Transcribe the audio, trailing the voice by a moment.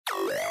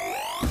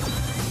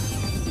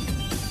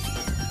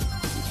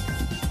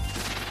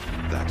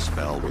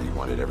spell where you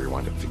wanted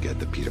everyone to forget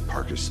that Peter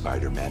Parker's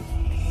Spider-Man.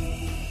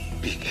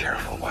 Be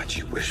careful what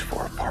you wish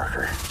for,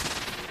 Parker.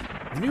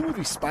 The new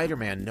movie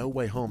Spider-Man No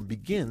Way Home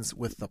begins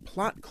with the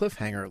plot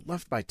cliffhanger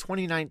left by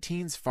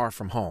 2019's Far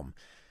From Home.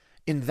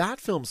 In that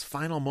film's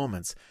final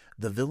moments,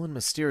 the villain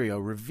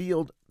Mysterio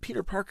revealed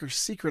Peter Parker's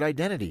secret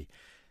identity.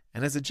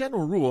 And as a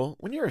general rule,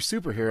 when you're a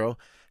superhero,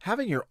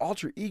 having your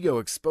alter ego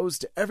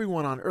exposed to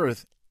everyone on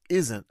Earth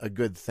isn't a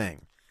good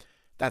thing.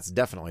 That's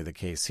definitely the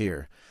case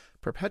here.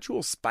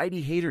 Perpetual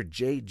Spidey hater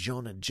J.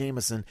 Jonah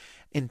Jameson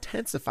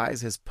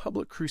intensifies his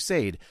public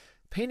crusade,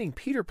 painting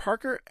Peter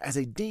Parker as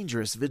a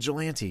dangerous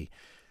vigilante.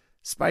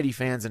 Spidey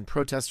fans and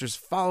protesters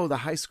follow the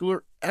high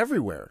schooler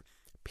everywhere.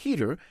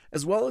 Peter,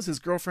 as well as his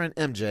girlfriend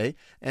MJ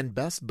and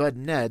best bud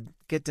Ned,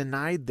 get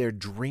denied their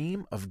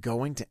dream of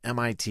going to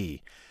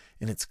MIT.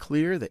 And it's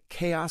clear that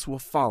chaos will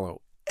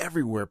follow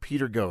everywhere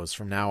Peter goes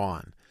from now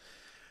on.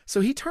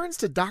 So he turns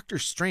to Doctor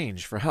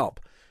Strange for help,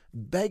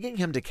 begging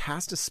him to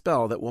cast a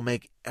spell that will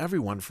make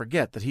everyone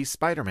forget that he's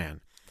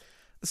Spider-Man.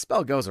 The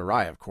spell goes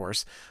awry, of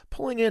course,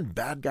 pulling in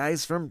bad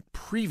guys from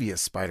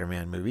previous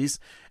Spider-Man movies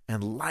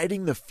and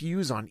lighting the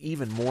fuse on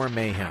even more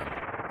mayhem.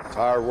 The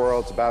entire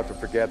world's about to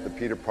forget that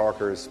Peter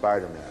Parker is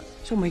Spider-Man.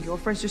 So my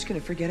girlfriend's just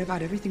gonna forget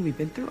about everything we've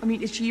been through? I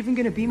mean, is she even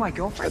gonna be my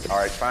girlfriend? All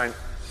right, fine.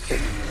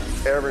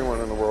 Everyone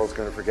in the world's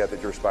gonna forget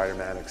that you're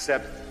Spider-Man,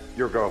 except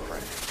your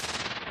girlfriend.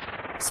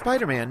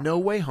 Spider-Man No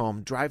Way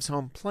Home drives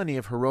home plenty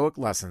of heroic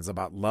lessons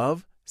about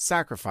love,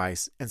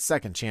 sacrifice, and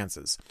second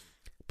chances.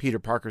 Peter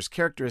Parker's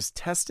character is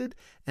tested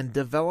and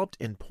developed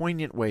in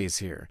poignant ways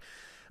here.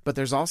 But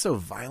there's also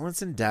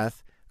violence and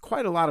death,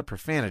 quite a lot of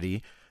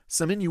profanity,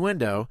 some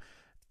innuendo,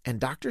 and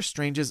Doctor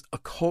Strange's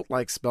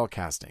occult-like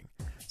spellcasting.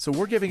 So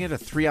we're giving it a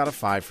 3 out of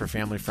 5 for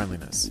family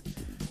friendliness.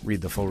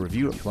 Read the full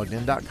review at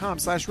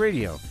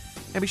pluggedin.com/radio.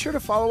 And be sure to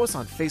follow us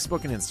on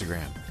Facebook and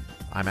Instagram.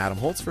 I'm Adam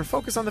Holtz for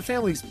Focus on the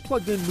Family's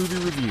Plugged In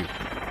Movie Review.